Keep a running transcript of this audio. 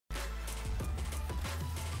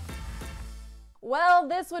Well,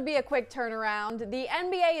 this would be a quick turnaround. The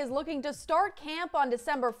NBA is looking to start camp on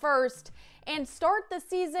December 1st and start the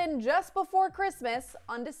season just before Christmas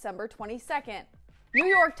on December 22nd. New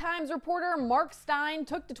York Times reporter Mark Stein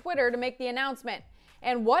took to Twitter to make the announcement.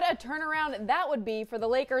 And what a turnaround that would be for the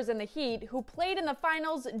Lakers and the Heat, who played in the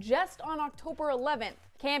finals just on October 11th.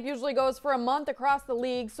 Camp usually goes for a month across the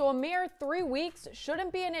league, so a mere 3 weeks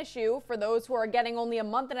shouldn't be an issue for those who are getting only a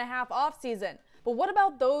month and a half off season. But what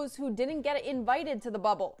about those who didn't get invited to the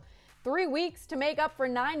bubble? 3 weeks to make up for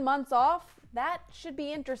 9 months off? That should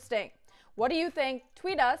be interesting. What do you think?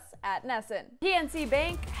 Tweet us at Nesson. PNC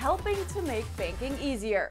Bank, helping to make banking easier.